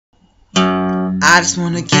I just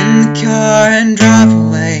wanna get in the car and drive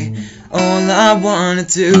away. All I wanna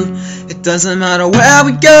do, it doesn't matter where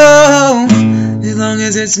we go, as long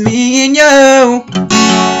as it's me and you.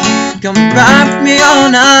 Come ride with me all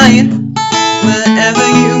night, wherever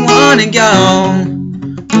you wanna go.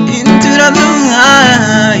 Into the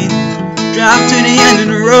moonlight, drive to the end of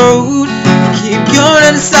the road, keep going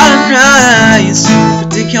to the sunrise. Put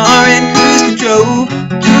the car in cruise control,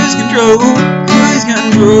 cruise control, cruise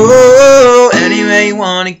control. Anywhere you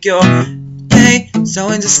wanna go. Hey, so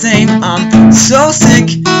insane, I'm so sick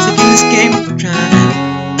of this game. Trying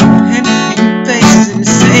to hit faces in the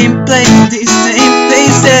same place, these same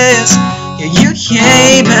faces. Yeah, you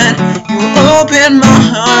came and you opened my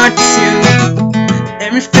heart to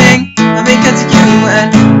everything. I because of you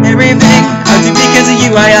and everything I do because of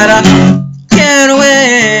you. I gotta get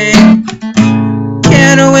away,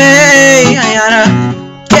 get away. I gotta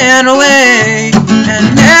get away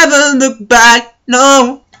and never look back.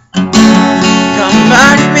 No. Come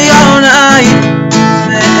ride with me all night,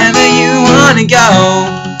 wherever you wanna go.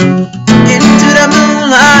 Into the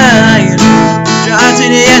moonlight, drive to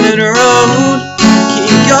the end of the road,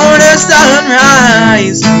 keep going to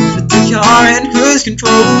sunrise. Put the car in cruise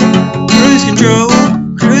control, cruise control,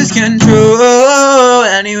 cruise control.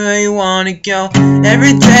 Anywhere you wanna go.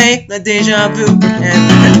 Every day, like deja vu,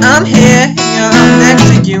 and I'm here, I'm next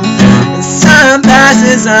to you. As time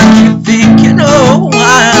passes, I keep thinking, oh,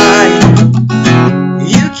 why?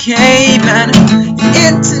 You came and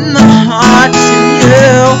into my heart to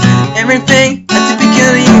you. Everything I did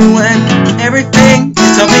because of you, and everything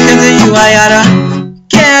is all because of you. I gotta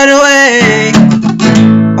get away,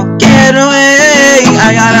 oh get away.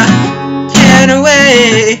 I gotta get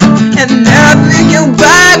away and never get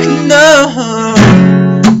back. No,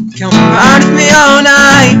 come ride with me all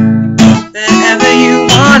night, wherever you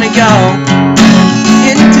wanna go.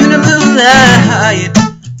 Into the moonlight,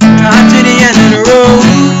 drive to the end of the road,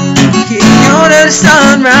 keep going to the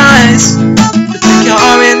sunrise. Put the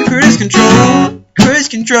car in cruise control, cruise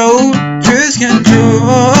control, cruise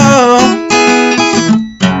control.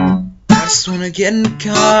 I just wanna get in the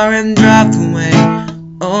car and drive away.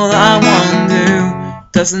 All I wanna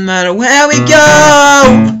do, doesn't matter where we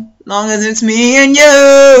go, long as it's me and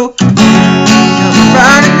you. Come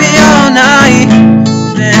ride with me all night,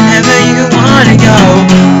 wherever you wanna go.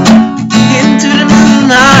 Into the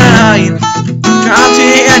moonlight, drop to